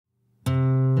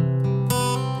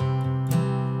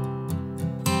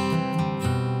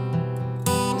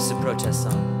protest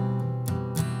song.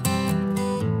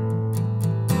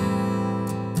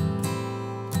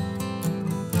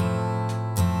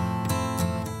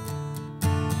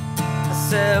 I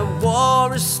said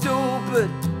war is stupid.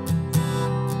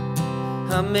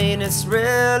 I mean it's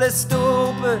really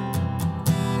stupid.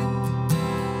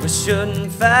 We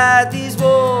shouldn't fight these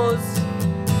wars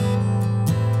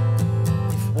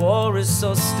if war is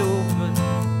so stupid.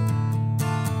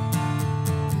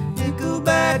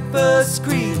 Nickelback vs.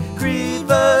 Creed, Creed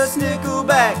vs.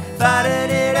 Nickelback, fighting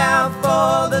it out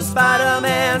for the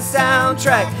Spiderman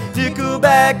soundtrack.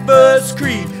 Nickelback vs.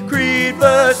 Creed, Creed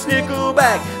vs.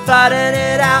 Nickelback, fighting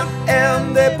it out,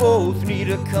 and they both need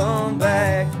to come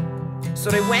back. So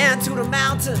they went to the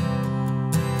mountain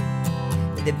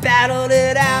and they battled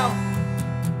it out,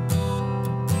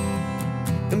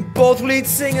 and both lead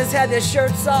singers had their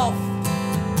shirts off.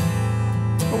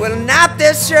 Well, not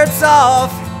their shirts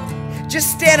off, just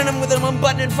standing them with them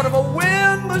unbuttoned in front of a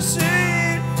wind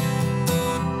machine.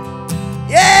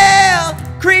 Yeah,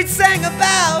 Creed sang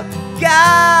about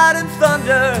God and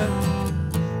thunder,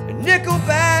 and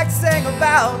Nickelback sang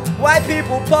about white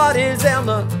people parties and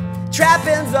the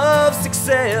trappings of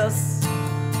success.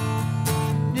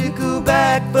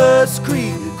 Nickelback vs.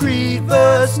 Creed, Creed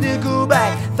vs.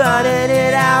 Nickelback, fighting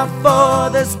it out for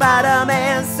the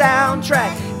Spider-Man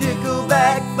soundtrack.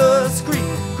 Nickelback vs.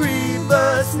 Creed, Creed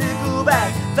vs.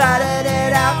 Nickelback, fighting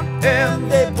it out, and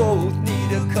they both need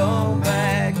to come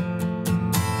back.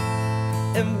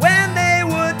 And when they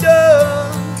were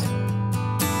done,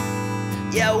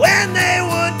 yeah, when they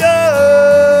were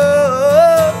done,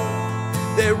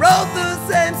 they wrote the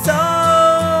same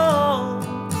song.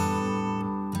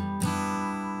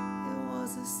 It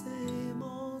was the same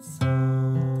old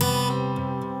song.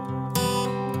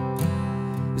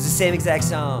 It was the same exact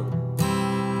song.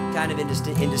 Kind of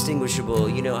indistinguishable.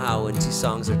 You know how when two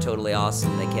songs are totally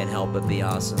awesome, they can't help but be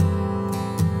awesome.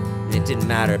 And it didn't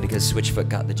matter because Switchfoot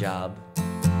got the job.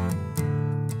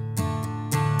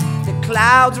 The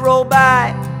clouds rolled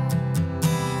by,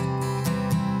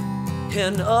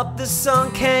 and up the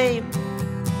sun came.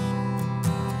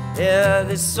 Yeah,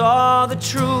 they saw the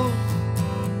truth,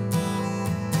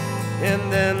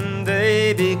 and then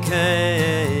they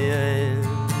became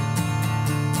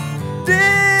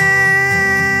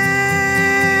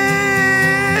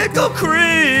Nickel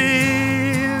Creed.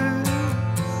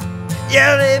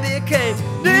 Yeah, they became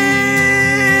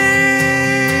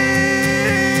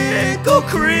Nickel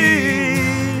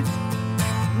Creed.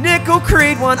 Nickel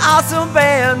Creed, one awesome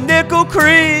band. Nickel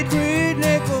Creed, Creed,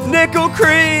 Nickel, Nickel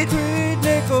Creed, Creed,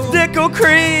 Nickel, Nickel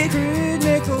Creed, Creed,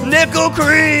 Nickel, Nickel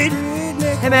Creed.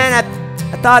 Hey man,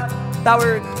 I thought we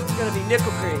were gonna be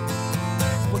Nickel Creed.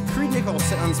 Well, Creed Nickel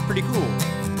sounds pretty cool.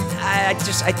 I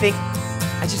just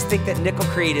think that Nickel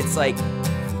Creed, it's like,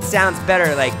 sounds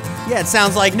better. Like, yeah, it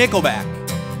sounds like Nickelback.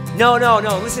 No.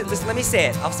 Listen. Let me say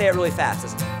it. I'll say it really fast.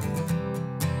 Listen.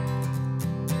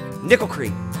 Nickel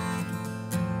Creed.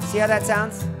 See how that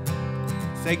sounds?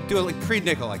 Say, do it like Creed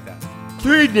Nickel like that.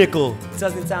 Creed Nickel. It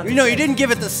doesn't sound. You know, you didn't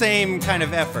give it the same kind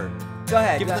of effort. Go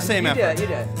ahead. Give it the same effort. You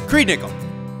did. Creed Nickel.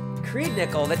 Creed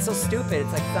Nickel. That's so stupid.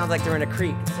 It's like, it sounds like they're in a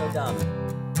creek. It's so dumb.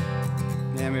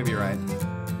 Yeah, maybe you're right.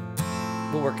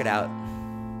 We'll work it out.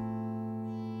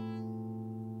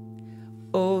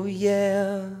 Oh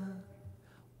yeah,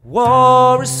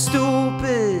 war is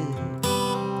stupid.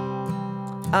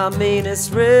 I mean it's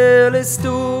really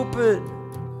stupid.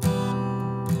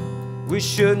 We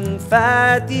shouldn't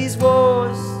fight these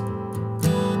wars,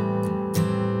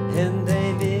 and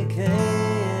they became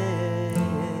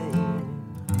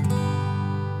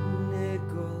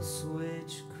Nickel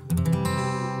Switch Creed.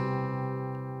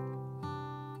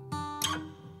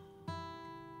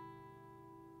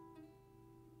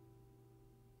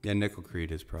 Yeah, Nickel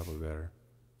Creed is probably better.